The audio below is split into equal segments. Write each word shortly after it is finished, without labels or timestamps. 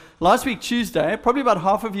Last week, Tuesday, probably about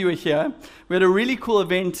half of you were here. We had a really cool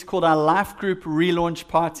event called our Life Group Relaunch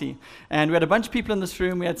Party. And we had a bunch of people in this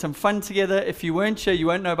room. We had some fun together. If you weren't here, you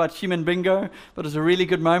won't know about Human Bingo, but it was a really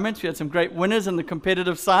good moment. We had some great winners on the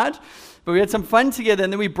competitive side. But we had some fun together,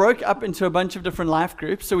 and then we broke up into a bunch of different life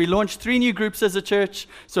groups. So we launched 3 new groups as a church,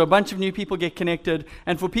 so a bunch of new people get connected.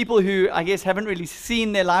 And for people who, I guess, haven't really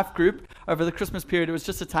seen their life group over the Christmas period, it was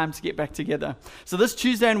just a time to get back together. So this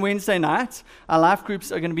Tuesday and Wednesday night, our life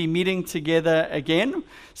groups are going to be meeting together again.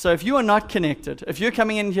 So if you are not connected, if you're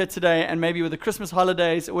coming in here today and maybe with the Christmas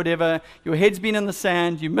holidays or whatever, your head's been in the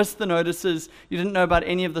sand, you missed the notices, you didn't know about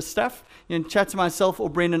any of the stuff, you can chat to myself or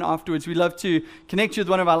Brendan afterwards. We'd love to connect you with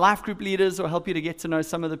one of our life group leaders or help you to get to know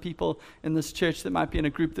some of the people in this church that might be in a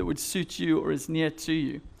group that would suit you or is near to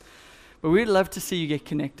you. But we'd love to see you get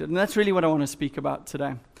connected, and that's really what I want to speak about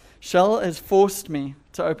today. Shell has forced me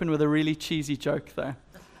to open with a really cheesy joke, though.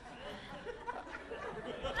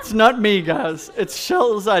 It's not me, guys. It's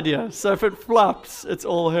Shell's idea. So if it flops, it's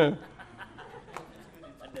all her.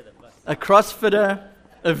 A CrossFitter,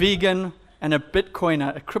 a vegan, and a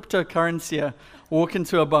Bitcoiner, a cryptocurrency, walk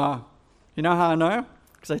into a bar. You know how I know?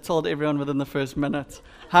 Because I told everyone within the first minute.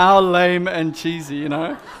 How lame and cheesy, you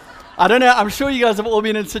know? I don't know, I'm sure you guys have all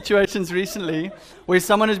been in situations recently where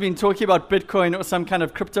someone has been talking about Bitcoin or some kind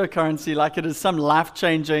of cryptocurrency like it is some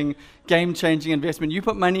life-changing, game-changing investment. You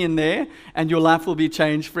put money in there and your life will be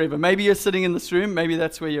changed forever. Maybe you're sitting in this room, maybe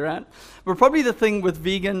that's where you're at. But probably the thing with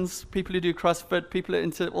vegans, people who do CrossFit, people who are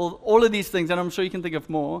into all of these things, and I'm sure you can think of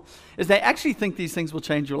more, is they actually think these things will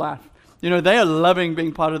change your life. You know, they are loving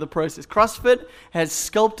being part of the process. CrossFit has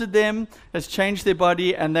sculpted them, has changed their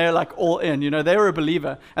body, and they're like all in. You know, they're a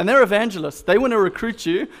believer. And they're evangelists. They want to recruit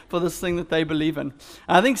you for this thing that they believe in.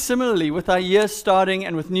 And I think similarly, with our year starting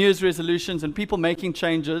and with New Year's resolutions and people making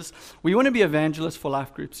changes, we want to be evangelists for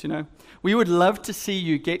life groups, you know. We would love to see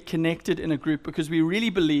you get connected in a group because we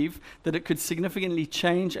really believe that it could significantly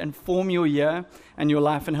change and form your year and your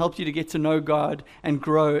life and help you to get to know God and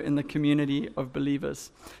grow in the community of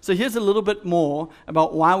believers. So here's a little bit more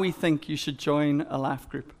about why we think you should join a life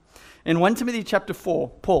group. In 1 Timothy chapter 4,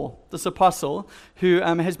 Paul, this apostle, who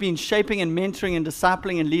has been shaping and mentoring and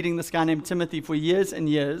discipling and leading this guy named Timothy for years and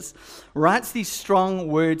years, writes these strong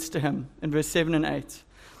words to him in verse 7 and 8.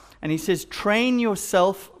 And he says, "Train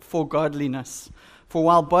yourself for godliness. For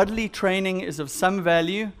while bodily training is of some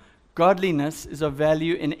value, godliness is of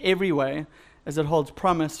value in every way, as it holds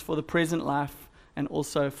promise for the present life and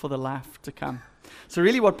also for the life to come." So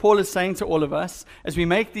really what Paul is saying to all of us as we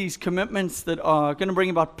make these commitments that are going to bring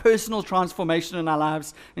about personal transformation in our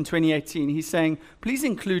lives in 2018, he's saying, please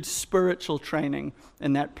include spiritual training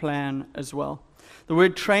in that plan as well. The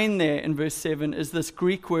word train there in verse 7 is this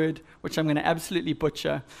Greek word, which I'm going to absolutely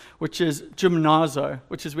butcher, which is gymnazo,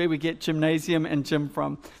 which is where we get gymnasium and gym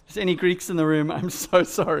from. If there's any Greeks in the room, I'm so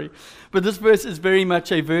sorry. But this verse is very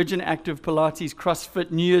much a Virgin Active Pilates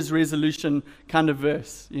CrossFit New Year's resolution kind of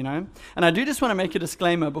verse, you know. And I do just want to make a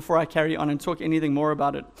disclaimer before I carry on and talk anything more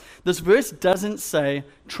about it. This verse doesn't say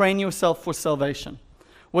train yourself for salvation.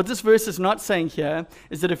 What this verse is not saying here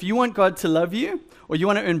is that if you want God to love you, or you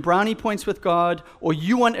want to earn brownie points with God, or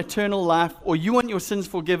you want eternal life, or you want your sins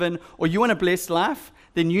forgiven, or you want a blessed life,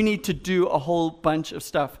 then you need to do a whole bunch of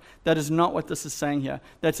stuff. That is not what this is saying here.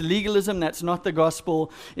 That's legalism. That's not the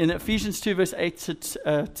gospel. In Ephesians 2, verse 8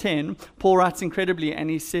 to 10, Paul writes incredibly, and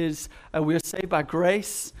he says, we are saved by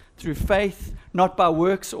grace, through faith, not by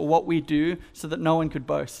works or what we do, so that no one could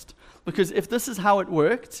boast. Because if this is how it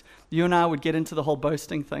worked, you and I would get into the whole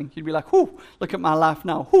boasting thing. You'd be like, whoo, look at my life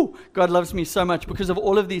now. Whoo, God loves me so much because of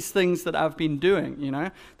all of these things that I've been doing, you know.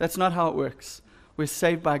 That's not how it works. We're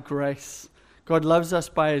saved by grace. God loves us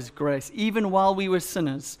by His grace. Even while we were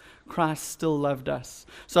sinners, Christ still loved us.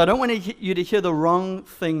 So I don't want you to hear the wrong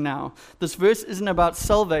thing now. This verse isn't about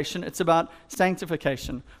salvation, it's about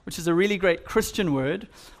sanctification, which is a really great Christian word,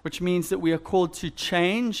 which means that we are called to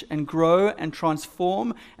change and grow and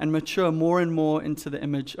transform and mature more and more into the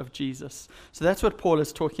image of Jesus. So that's what Paul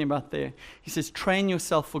is talking about there. He says, train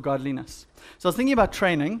yourself for godliness. So I was thinking about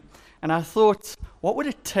training, and I thought, what would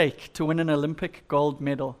it take to win an Olympic gold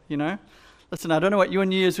medal, you know? Listen, I don't know what your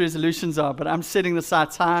New Year's resolutions are, but I'm setting the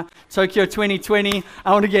sights high. Tokyo 2020,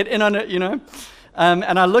 I want to get in on it, you know.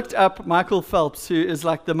 And I looked up Michael Phelps, who is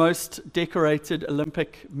like the most decorated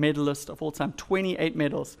Olympic medalist of all time. 28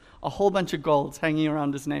 medals, a whole bunch of golds hanging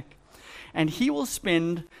around his neck. And he will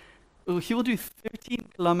do 13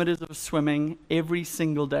 kilometers of swimming every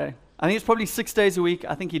single day. I think it's probably 6 days a week.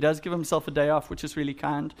 I think he does give himself a day off, which is really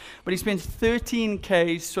kind. But he spends 13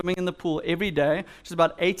 Ks swimming in the pool every day, which is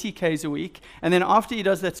about 80 Ks a week. And then after he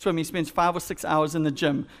does that swim, he spends 5 or 6 hours in the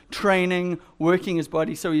gym, training, working his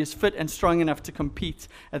body so he is fit and strong enough to compete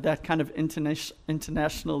at that kind of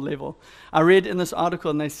international level. I read in this article,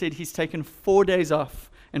 and they said he's taken 4 days off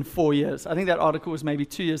in 4 years. I think that article was maybe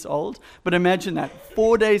 2 years old, but imagine that,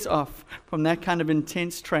 4 days off from that kind of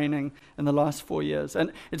intense training in the last 4 years.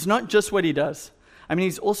 And it's not just what he does. I mean,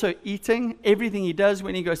 he's also eating. Everything he does,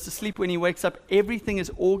 when he goes to sleep, when he wakes up, everything is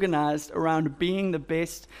organized around being the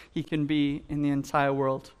best he can be in the entire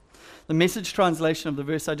world. The Message translation of the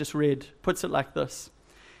verse I just read puts it like this: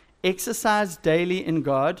 exercise daily in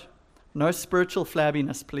God, no spiritual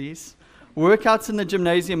flabbiness, please. Workouts in the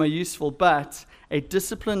gymnasium are useful, but a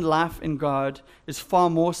disciplined life in God is far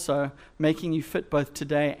more so, making you fit both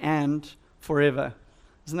today and forever.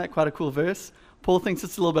 Isn't that quite a cool verse? Paul thinks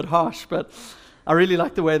it's a little bit harsh, but I really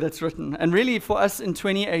like the way that's written. And really, for us in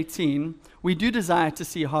 2018, we do desire to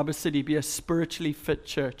see Harbour City be a spiritually fit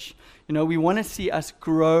church. You know, we want to see us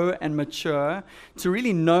grow and mature to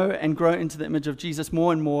really know and grow into the image of Jesus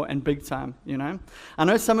more and more and big time, you know. I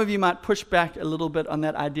know some of you might push back a little bit on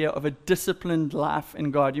that idea of a disciplined life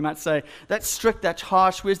in God. You might say, that's strict, that's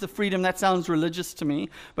harsh, where's the freedom? That sounds religious to me.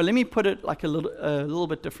 But let me put it like a little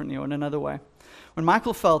bit differently or in another way. When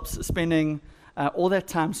Michael Phelps is spending all that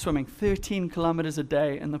time swimming 13 kilometers a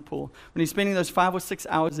day in the pool, when he's spending those 5 or 6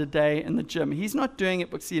 hours a day in the gym, he's not doing it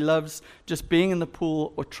because he loves just being in the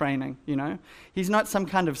pool or training, you know. He's not some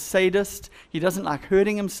kind of sadist. He doesn't like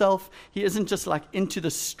hurting himself. He isn't just like into the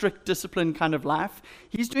strict discipline kind of life.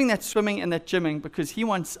 He's doing that swimming and that gymming because he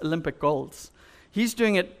wants Olympic golds. He's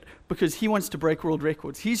doing it because he wants to break world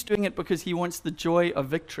records. He's doing it because he wants the joy of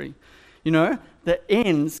victory. You know, the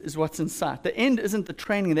ends is what's in sight. The end isn't the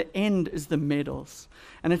training. The end is the medals.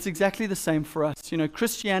 And it's exactly the same for us. You know,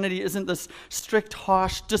 Christianity isn't this strict,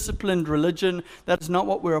 harsh, disciplined religion. That is not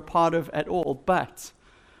what we're a part of at all. But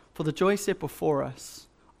for the joy set before us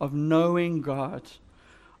of knowing God,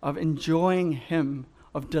 of enjoying Him,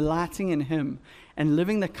 of delighting in Him, and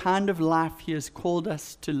living the kind of life He has called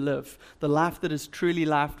us to live, the life that is truly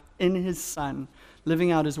life in His Son,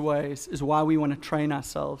 living out His ways, is why we want to train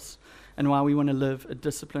ourselves and why we want to live a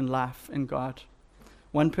disciplined life in God.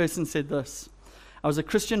 One person said this: I was a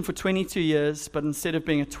Christian for 22 years, but instead of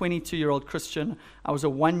being a 22-year-old Christian, I was a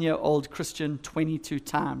 1-year-old Christian 22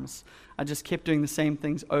 times. I just kept doing the same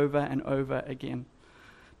things over and over again.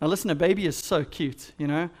 Now listen, a baby is so cute, you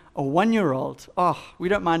know. A 1-year-old, we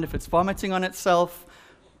don't mind if it's vomiting on itself,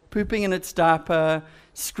 pooping in its diaper,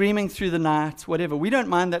 screaming through the night, whatever. We don't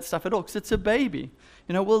mind that stuff at all because it's a baby.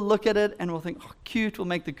 You know, we'll look at it and we'll think, oh, cute. We'll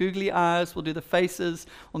make the googly eyes. We'll do the faces.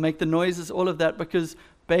 We'll make the noises, all of that, because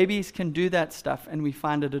babies can do that stuff and we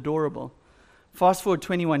find it adorable. Fast forward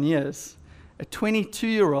 21 years, a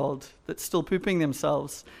 22-year-old that's still pooping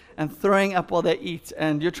themselves and throwing up while they eat,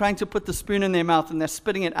 and you're trying to put the spoon in their mouth and they're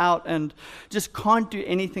spitting it out and just can't do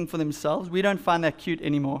anything for themselves. We don't find that cute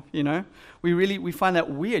anymore, you know. We find that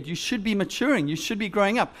weird. You should be maturing. You should be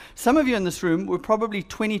growing up. Some of you in this room were probably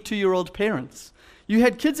 22-year-old parents. You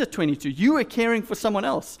had kids at 22. You were caring for someone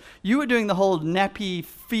else. You were doing the whole nappy,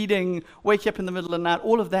 feeding, wake up in the middle of the night,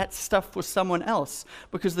 all of that stuff for someone else.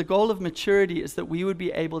 Because the goal of maturity is that we would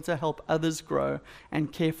be able to help others grow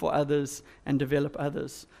and care for others and develop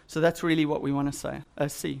others. So that's really what we want to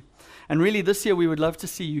see. And really this year we would love to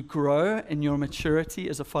see you grow in your maturity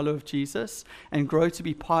as a follower of Jesus and grow to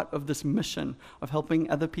be part of this mission of helping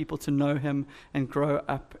other people to know Him and grow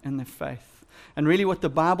up in their faith. And really what the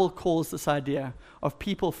Bible calls this idea of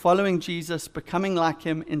people following Jesus, becoming like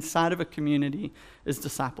Him inside of a community, is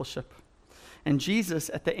discipleship. And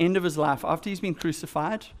Jesus, at the end of His life, after He's been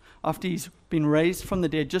crucified, after He's been raised from the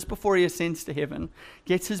dead, just before He ascends to heaven,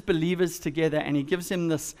 gets His believers together and He gives them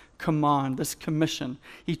this command, this commission.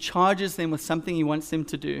 He charges them with something He wants them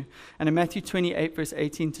to do. And in Matthew 28, verse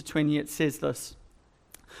 18 to 20, it says this: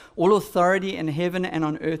 all authority in heaven and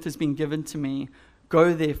on earth has been given to me.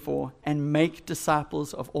 Go therefore and make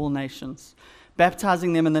disciples of all nations,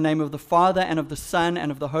 baptizing them in the name of the Father and of the Son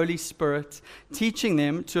and of the Holy Spirit, teaching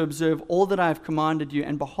them to observe all that I have commanded you,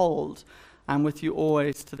 and behold, I am with you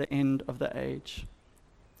always to the end of the age.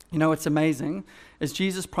 You know what's amazing is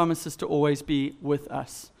Jesus promises to always be with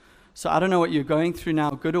us. So I don't know what you're going through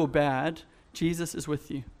now, good or bad, Jesus is with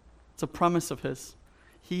you. It's a promise of His.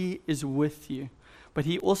 He is with you. But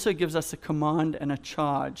he also gives us a command and a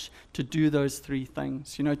charge to do those three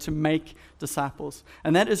things, to make disciples.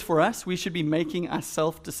 And that is for us. We should be making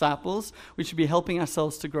ourselves disciples. We should be helping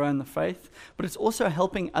ourselves to grow in the faith. But it's also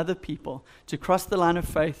helping other people to cross the line of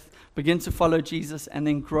faith, begin to follow Jesus, and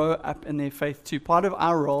then grow up in their faith too. Part of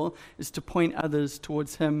our role is to point others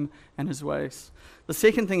towards him and his ways. The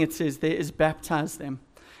second thing it says there is baptize them.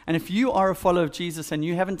 And if you are a follower of Jesus and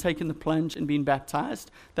you haven't taken the plunge and been baptized,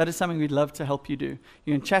 that is something we'd love to help you do.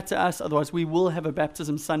 You can chat to us, otherwise we will have a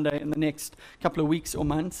baptism Sunday in the next couple of weeks or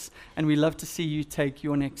months, and we'd love to see you take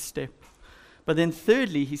your next step. But then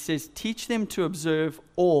thirdly, he says, teach them to observe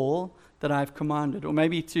all that I've commanded. Or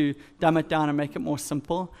maybe to dumb it down and make it more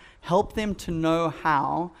simple, help them to know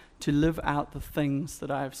how to live out the things that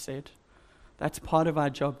I have said. That's part of our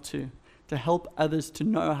job too, to help others to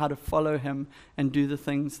know how to follow him and do the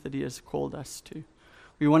things that he has called us to.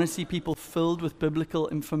 We want to see people filled with biblical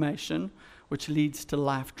information, which leads to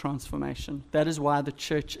life transformation. That is why the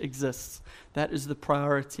church exists. That is the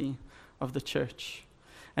priority of the church.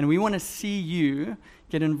 And we want to see you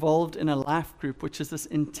get involved in a life group, which is this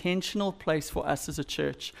intentional place for us as a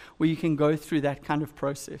church where you can go through that kind of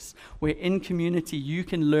process, where in community you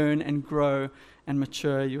can learn and grow and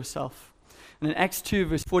mature yourself. And in Acts 2,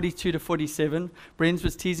 verse 42 to 47, Brent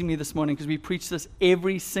was teasing me this morning because we preach this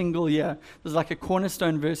every single year. There's like a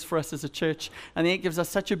cornerstone verse for us as a church. And then it gives us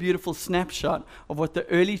such a beautiful snapshot of what the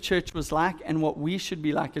early church was like and what we should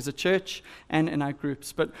be like as a church and in our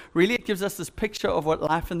groups. But really it gives us this picture of what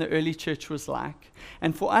life in the early church was like.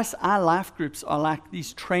 And for us, our life groups are like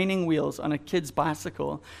these training wheels on a kid's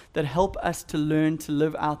bicycle that help us to learn to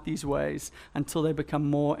live out these ways until they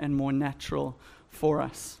become more and more natural for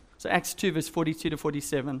us. So Acts 2, verse 42 to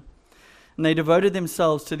 47. And they devoted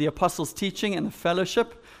themselves to the apostles' teaching and the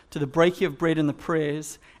fellowship, to the breaking of bread and the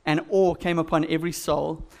prayers, and awe came upon every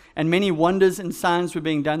soul. And many wonders and signs were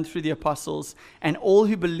being done through the apostles, and all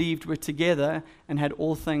who believed were together and had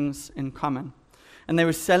all things in common. And they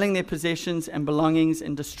were selling their possessions and belongings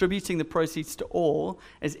and distributing the proceeds to all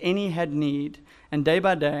as any had need. And day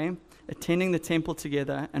by day, attending the temple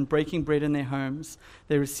together and breaking bread in their homes,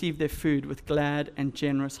 they received their food with glad and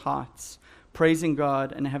generous hearts, praising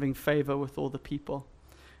God and having favor with all the people.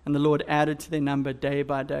 And the Lord added to their number day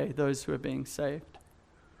by day those who were being saved.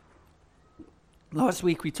 Last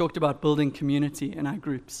week we talked about building community in our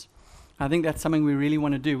groups. I think that's something we really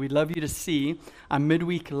want to do. We'd love you to see our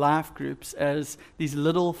midweek life groups as these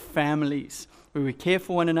little families where we care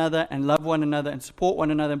for one another and love one another and support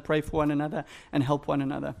one another and pray for one another and help one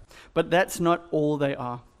another. But that's not all they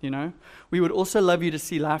are, We would also love you to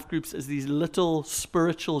see life groups as these little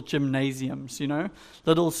spiritual gymnasiums,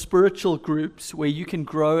 little spiritual groups where you can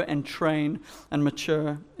grow and train and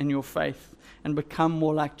mature in your faith and become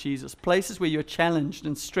more like Jesus. Places where you're challenged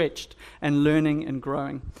and stretched and learning and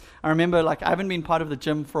growing. I remember, I haven't been part of the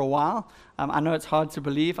gym for a while. I know it's hard to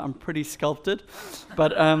believe. I'm pretty sculpted.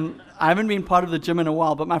 But I haven't been part of the gym in a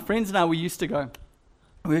while. But my friends and I, we used to go.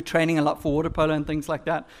 We were training a lot for water polo and things like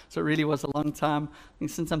that. So it really was a long time. I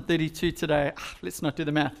think since I'm 32 today, let's not do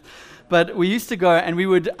the math. But we used to go and we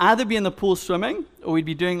would either be in the pool swimming or we'd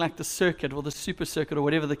be doing like the circuit or the super circuit or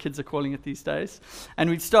whatever the kids are calling it these days.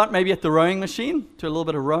 And we'd start maybe at the rowing machine, do a little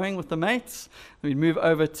bit of rowing with the mates. We'd move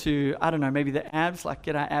over to, maybe the abs,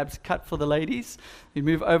 get our abs cut for the ladies. We'd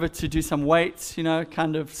move over to do some weights,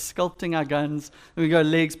 kind of sculpting our guns. And we'd go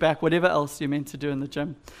legs back, whatever else you're meant to do in the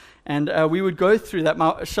gym. And we would go through that.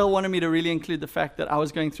 Michelle wanted me to really include the fact that I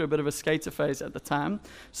was going through a bit of a skater phase at the time.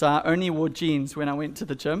 So I only wore jeans when I went to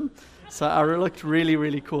the gym. So I looked really,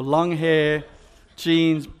 really cool. Long hair,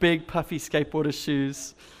 jeans, big puffy skateboarder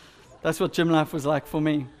shoes. That's what gym life was like for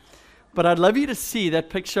me. But I'd love you to see that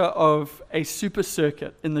picture of a super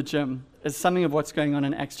circuit in the gym as something of what's going on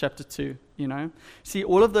in Acts chapter 2, See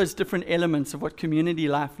all of those different elements of what community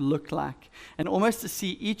life looked like. And almost to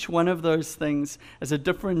see each one of those things as a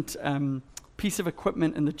different piece of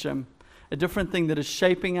equipment in the gym. A different thing that is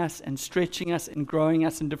shaping us and stretching us and growing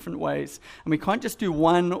us in different ways. And we can't just do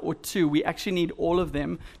one or two. We actually need all of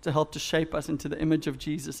them to help to shape us into the image of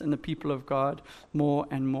Jesus and the people of God more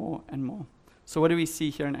and more and more. So what do we see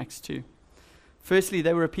here in Acts 2? Firstly,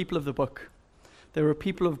 they were a people of the book. They were a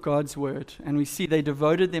people of God's word. And we see they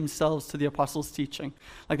devoted themselves to the apostles' teaching.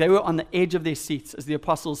 They were on the edge of their seats as the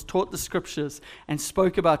apostles taught the scriptures and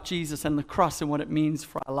spoke about Jesus and the cross and what it means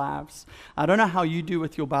for our lives. I don't know how you do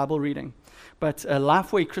with your Bible reading, but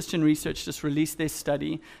Lifeway Christian Research just released their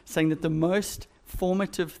study saying that the most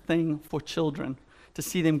formative thing for children to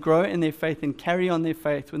see them grow in their faith and carry on their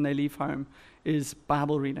faith when they leave home is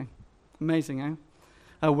Bible reading. Amazing, eh?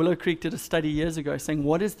 Willow Creek did a study years ago saying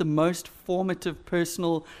what is the most formative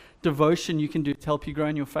personal devotion you can do to help you grow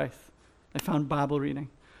in your faith? They found Bible reading.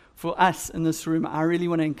 For us in this room, I really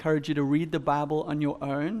want to encourage you to read the Bible on your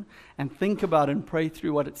own and think about and pray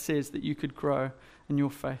through what it says that you could grow in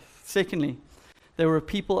your faith. Secondly, they were a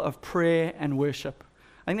people of prayer and worship.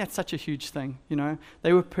 I think that's such a huge thing, you know.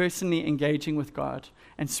 They were personally engaging with God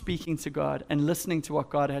and speaking to God and listening to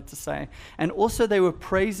what God had to say. And also they were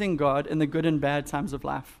praising God in the good and bad times of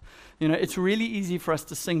life. You know, it's really easy for us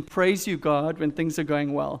to sing praise you, God, when things are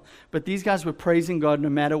going well. But these guys were praising God no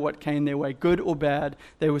matter what came their way, good or bad.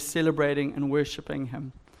 They were celebrating and worshiping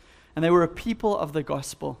Him. And they were a people of the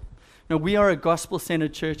gospel. Now, we are a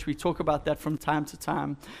gospel-centered church. We talk about that from time to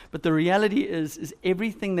time. But the reality is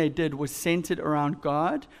everything they did was centered around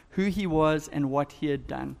God, who He was, and what He had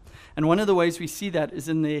done. And one of the ways we see that is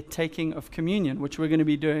in their taking of communion, which we're going to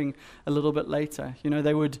be doing a little bit later. You know,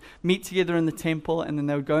 they would meet together in the temple, and then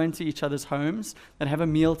they would go into each other's homes. They'd have a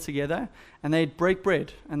meal together, and they'd break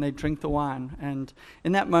bread, and they'd drink the wine. And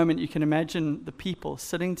in that moment, you can imagine the people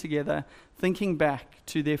sitting together, thinking back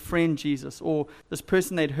to their friend Jesus, or this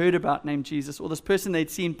person they'd heard about named Jesus, or this person they'd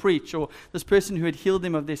seen preach, or this person who had healed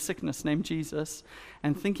them of their sickness named Jesus,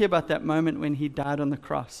 and thinking about that moment when He died on the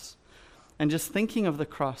cross. And just thinking of the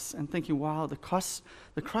cross and thinking, wow, the cross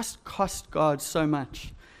cost God so much.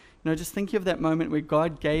 You know, just thinking of that moment where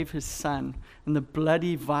God gave His Son and the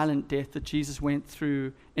bloody, violent death that Jesus went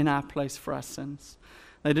through in our place for our sins.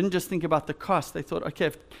 They didn't just think about the cost. They thought, okay,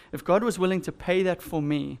 if God was willing to pay that for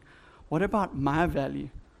me, what about my value?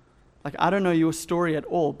 Like, I don't know your story at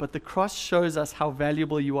all, but the cross shows us how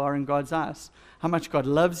valuable you are in God's eyes. How much God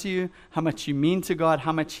loves you, how much you mean to God,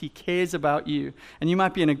 how much He cares about you. And you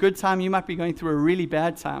might be in a good time, you might be going through a really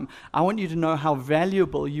bad time. I want you to know how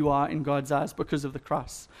valuable you are in God's eyes because of the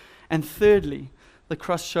cross. And thirdly, the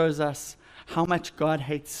cross shows us how much God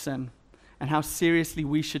hates sin and how seriously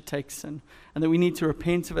we should take sin, and that we need to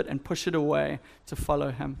repent of it and push it away to follow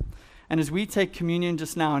Him. And as we take communion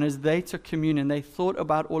just now, and as they took communion, they thought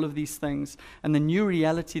about all of these things and the new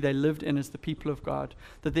reality they lived in as the people of God,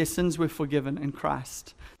 that their sins were forgiven in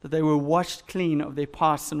Christ, that they were washed clean of their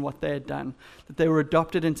past and what they had done, that they were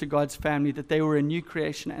adopted into God's family, that they were a new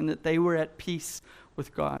creation, and that they were at peace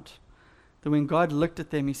with God. That when God looked at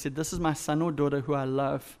them, He said, "This is my son or daughter who I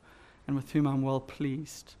love and with whom I'm well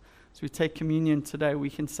pleased." As we take communion today, we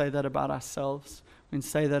can say that about ourselves. We can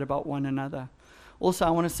say that about one another. Also,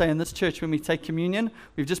 I want to say in this church, when we take communion,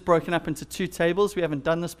 we've just broken up into 2 tables. We haven't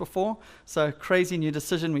done this before, so crazy new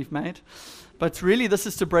decision we've made. But really, this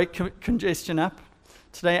is to break congestion up.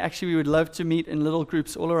 Today, actually, we would love to meet in little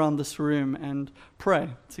groups all around this room and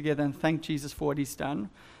pray together and thank Jesus for what He's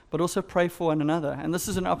done, but also pray for one another. And this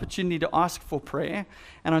is an opportunity to ask for prayer.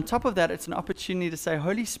 And on top of that, it's an opportunity to say,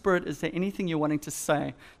 Holy Spirit, is there anything you're wanting to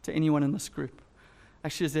say to anyone in this group?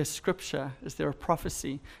 Actually, is there scripture? Is there a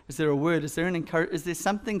prophecy? Is there a word? Is there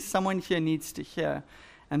something someone here needs to hear?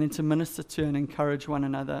 And then to minister to and encourage one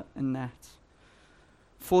another in that.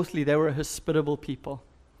 Fourthly, they were a hospitable people.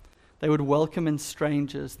 They would welcome in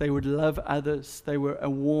strangers. They would love others. They were a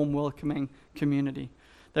warm, welcoming community.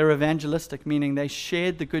 They were evangelistic, meaning they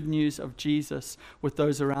shared the good news of Jesus with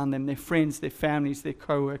those around them, their friends, their families, their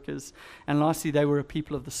co-workers. And lastly, they were a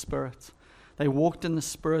people of the Spirit. They walked in the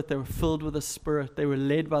Spirit, they were filled with the Spirit, they were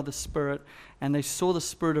led by the Spirit, and they saw the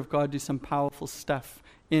Spirit of God do some powerful stuff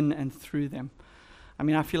in and through them. I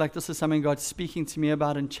mean, I feel like this is something God's speaking to me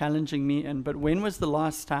about and challenging me in, but when was the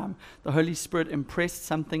last time the Holy Spirit impressed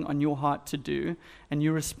something on your heart to do, and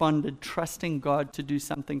you responded, trusting God to do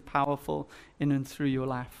something powerful in and through your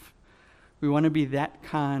life? We want to be that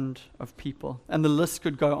kind of people, and the list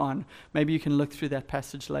could go on. Maybe you can look through that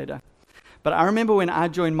passage later. But I remember when I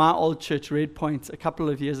joined my old church, Red Point, a couple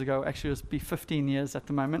of years ago. Actually, it will be 15 years at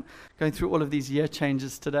the moment, going through all of these year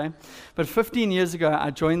changes today. But 15 years ago, I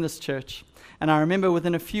joined this church. And I remember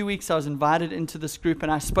within a few weeks, I was invited into this group,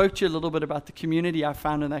 and I spoke to you a little bit about the community I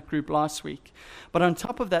found in that group last week. But on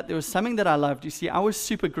top of that, there was something that I loved. You see, I was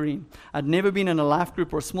super green. I'd never been in a life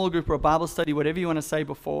group or a small group or a Bible study, whatever you want to say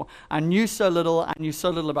before. I knew so little. I knew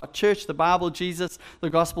so little about church, the Bible, Jesus,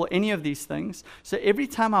 the gospel, any of these things. So every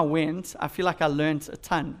time I went, I feel like I learned a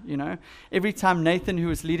ton, you know. Every time Nathan, who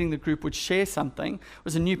was leading the group, would share something, it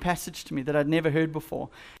was a new passage to me that I'd never heard before.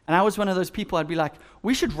 And I was one of those people, I'd be like,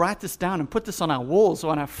 we should write this down and put this on our walls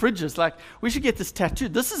or on our fridges. Like, we should get this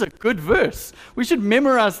tattooed. This is a good verse. We should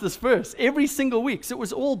memorize this verse every single week. So it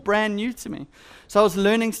was all brand new to me. So I was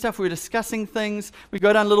learning stuff. We were discussing things. We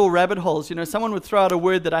go down little rabbit holes. You know, someone would throw out a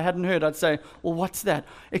word that I hadn't heard. I'd say, well, what's that?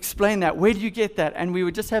 Explain that. Where do you get that? And we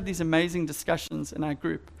would just have these amazing discussions in our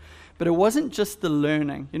group. But it wasn't just the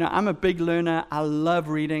learning. I'm a big learner. I love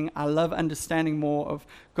reading. I love understanding more of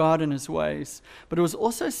God and his ways. But it was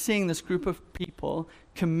also seeing this group of people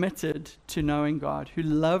committed to knowing God, who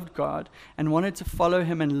loved God and wanted to follow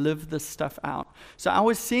him and live this stuff out. So I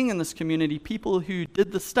was seeing in this community people who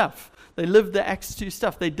did the stuff. They lived the Acts 2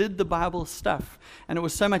 stuff. They did the Bible stuff. And it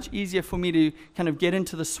was so much easier for me to kind of get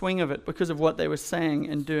into the swing of it because of what they were saying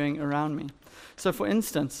and doing around me. So for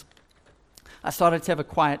instance, I started to have a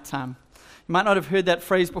quiet time. You might not have heard that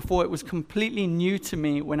phrase before. It was completely new to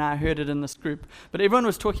me when I heard it in this group. But everyone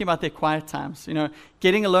was talking about their quiet times,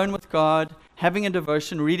 getting alone with God, having a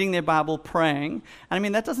devotion, reading their Bible, praying.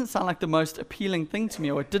 And that doesn't sound like the most appealing thing to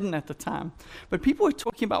me, or it didn't at the time. But people were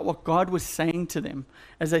talking about what God was saying to them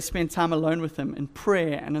as they spent time alone with him in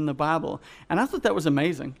prayer and in the Bible. And I thought that was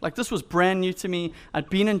amazing. Like, this was brand new to me. I'd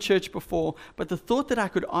been in church before, but the thought that I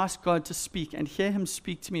could ask God to speak and hear him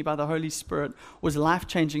speak to me by the Holy Spirit was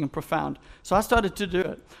life-changing and profound. So I started to do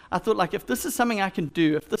it. I thought, if this is something I can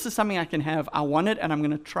do, if this is something I can have, I want it and I'm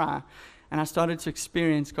going to try. And I started to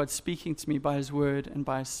experience God speaking to me by his word and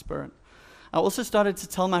by his Spirit. I also started to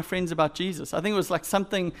tell my friends about Jesus. I think it was like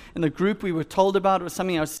something in the group we were told about. It was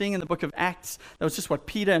something I was seeing in the book of Acts. That was just what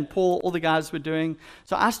Peter and Paul, all the guys were doing.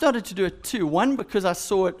 So I started to do it too. One, because I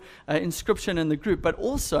saw it in Scripture and in the group, but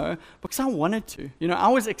also because I wanted to. I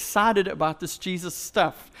was excited about this Jesus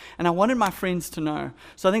stuff, and I wanted my friends to know.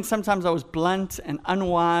 So I think sometimes I was blunt and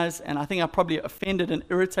unwise, and I think I probably offended and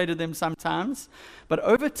irritated them sometimes. But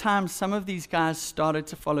over time, some of these guys started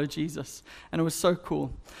to follow Jesus, and it was so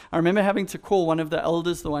cool. I remember having to call one of the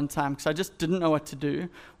elders the one time because I just didn't know what to do.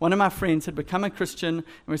 One of my friends had become a Christian, and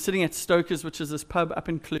we were sitting at Stokers, which is this pub up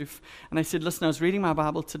in Kloof, and they said, listen, I was reading my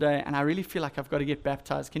Bible today, and I really feel like I've got to get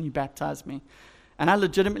baptized. Can you baptize me? And I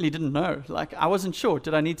legitimately didn't know. I wasn't sure.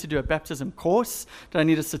 Did I need to do a baptism course? Did I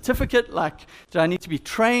need a certificate? Did I need to be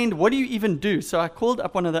trained? What do you even do? So I called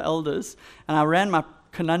up one of the elders, and I ran my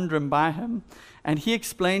conundrum by him, and he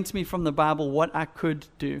explained to me from the Bible what I could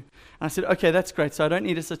do. And I said, okay, that's great, so I don't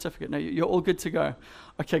need a certificate. No, you're all good to go.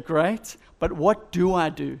 Okay, great, but what do I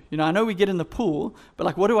do? I know we get in the pool,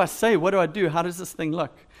 but what do I say? What do I do? How does this thing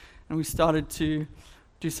look? And we started to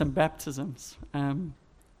do some baptisms.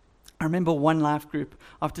 I remember one life group,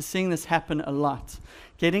 after seeing this happen a lot,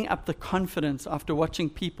 getting up the confidence after watching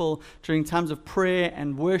people during times of prayer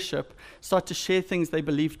and worship start to share things they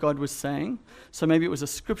believed God was saying. So maybe it was a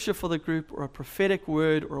scripture for the group or a prophetic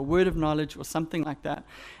word or a word of knowledge or something like that.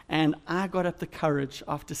 And I got up the courage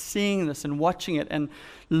after seeing this and watching it and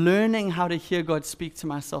learning how to hear God speak to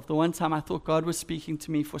myself. The one time I thought God was speaking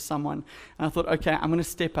to me for someone, and I thought, okay, I'm going to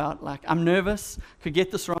step out. I'm nervous, could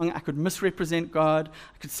get this wrong, I could misrepresent God,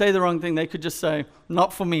 I could say the wrong thing, they could just say,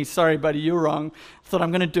 not for me, sorry buddy, you're wrong. I thought,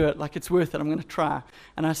 I'm going to do it, it's worth it, I'm going to try.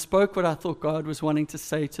 And I spoke what I thought God was wanting to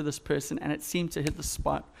say to this person, and it seemed to hit the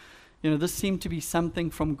spot. This seemed to be something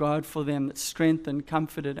from God for them that strengthened,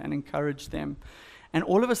 comforted, and encouraged them. And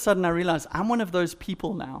all of a sudden I realized I'm one of those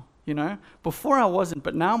people now, Before I wasn't,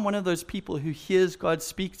 but now I'm one of those people who hears God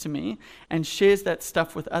speak to me and shares that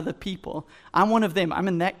stuff with other people. I'm one of them. I'm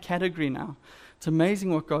in that category now. It's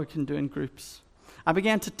amazing what God can do in groups. I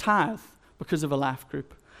began to tithe because of a life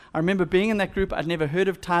group. I remember being in that group. I'd never heard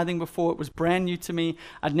of tithing before. It was brand new to me.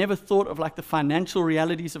 I'd never thought of the financial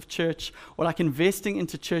realities of church or investing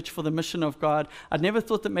into church for the mission of God. I'd never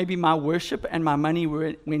thought that maybe my worship and my money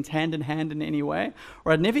went hand in hand in any way.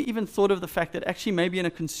 Or I'd never even thought of the fact that actually maybe in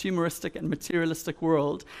a consumeristic and materialistic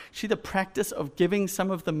world, actually the practice of giving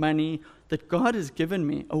some of the money that God has given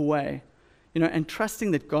me away, and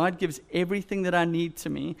trusting that God gives everything that I need to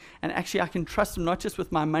me, and actually I can trust him not just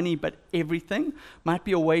with my money, but everything, might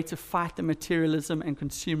be a way to fight the materialism and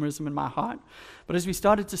consumerism in my heart. But as we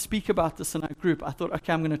started to speak about this in our group, I thought,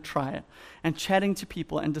 okay, I'm going to try it. And chatting to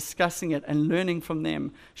people and discussing it and learning from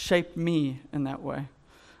them shaped me in that way.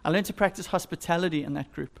 I learned to practice hospitality in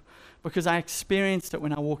that group because I experienced it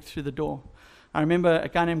when I walked through the door. I remember a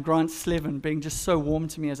guy named Grant Slevin being just so warm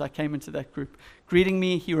to me as I came into that group, greeting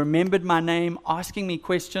me. He remembered my name, asking me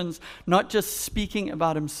questions, not just speaking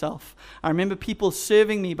about himself. I remember people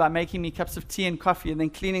serving me by making me cups of tea and coffee and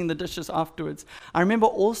then cleaning the dishes afterwards. I remember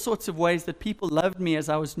all sorts of ways that people loved me as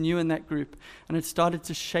I was new in that group, and it started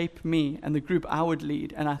to shape me and the group I would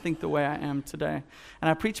lead, and I think the way I am today. And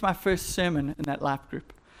I preached my first sermon in that life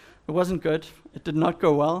group. It wasn't good. It did not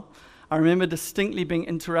go well. I remember distinctly being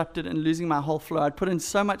interrupted and losing my whole flow. I'd put in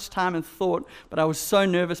so much time and thought, but I was so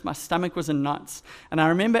nervous, my stomach was in knots. And I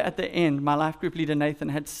remember at the end, my life group leader, Nathan,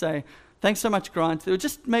 had to say, thanks so much, Grant. There were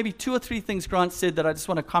just maybe 2 or 3 things Grant said that I just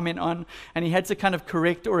want to comment on, and he had to kind of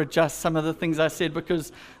correct or adjust some of the things I said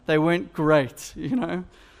because they weren't great,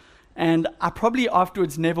 And I probably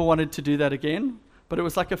afterwards never wanted to do that again, but it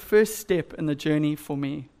was like a first step in the journey for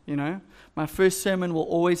me, you know. My first sermon will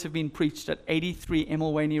always have been preached at 83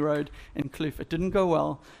 Emilwaney Road in Kloof. It didn't go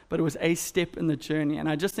well, but it was a step in the journey. And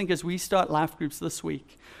I just think as we start life groups this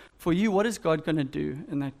week, for you, what is God going to do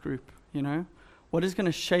in that group, you know? What is going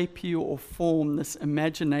to shape you or form this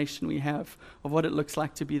imagination we have of what it looks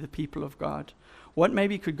like to be the people of God? What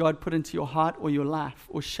maybe could God put into your heart or your life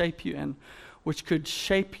or shape you in, which could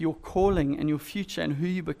shape your calling and your future and who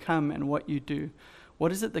you become and what you do?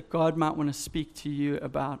 What is it that God might want to speak to you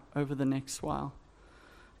about over the next while?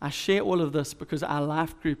 I share all of this because our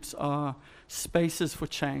life groups are spaces for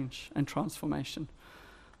change and transformation.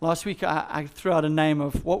 Last week, I threw out a name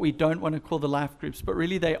of what we don't want to call the life groups, but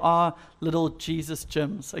really they are little Jesus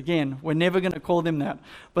gyms. Again, we're never going to call them that,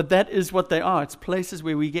 but that is what they are. It's places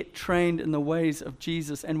where we get trained in the ways of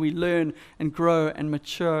Jesus and we learn and grow and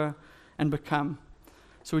mature and become.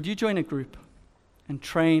 So would you join a group and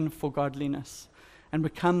train for godliness and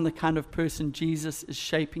become the kind of person Jesus is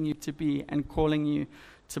shaping you to be and calling you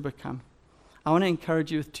to become? I want to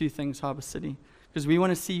encourage you with two things, Harbour City, because we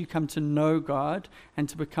want to see you come to know God and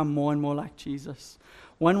to become more and more like Jesus.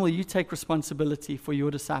 One, will you take responsibility for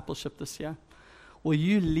your discipleship this year? Will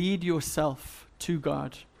you lead yourself to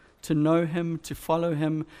God, to know Him, to follow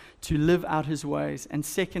Him, to live out His ways? And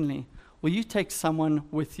secondly, will you take someone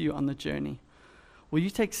with you on the journey? Will you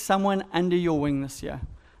take someone under your wing this year?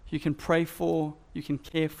 You can pray for, you can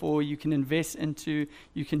care for, you can invest into,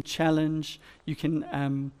 you can challenge, you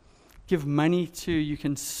can give money to, you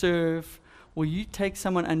can serve. Will you take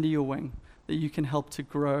someone under your wing that you can help to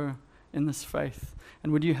grow in this faith?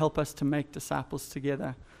 And would you help us to make disciples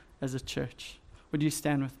together as a church? Would you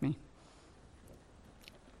stand with me?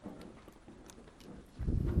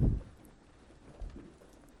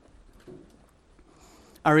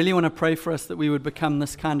 I really want to pray for us that we would become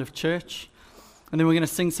this kind of church. And then we're going to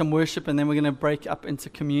sing some worship, and then we're going to break up into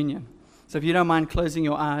communion. So if you don't mind closing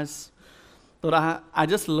your eyes, Lord, I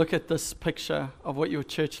just look at this picture of what your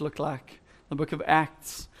church looked like. The book of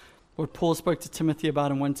Acts, what Paul spoke to Timothy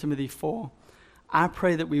about in 1 Timothy 4. I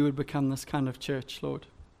pray that we would become this kind of church, Lord.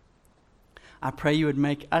 I pray you would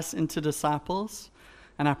make us into disciples,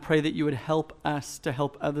 and I pray that you would help us to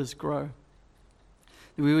help others grow.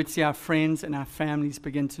 That we would see our friends and our families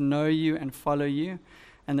begin to know you and follow you,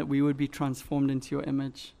 and that we would be transformed into your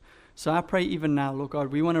image. So I pray even now, Lord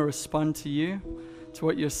God, we want to respond to you, to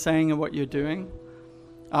what you're saying and what you're doing.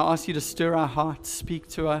 I ask you to stir our hearts, speak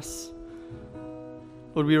to us.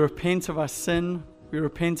 Lord, we repent of our sin. We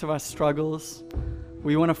repent of our struggles.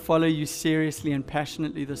 We want to follow you seriously and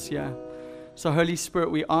passionately this year. So Holy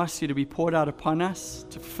Spirit, we ask you to be poured out upon us,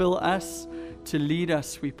 to fill us, to lead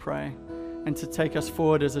us, we pray, and to take us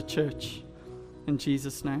forward as a church. In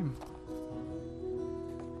Jesus' name.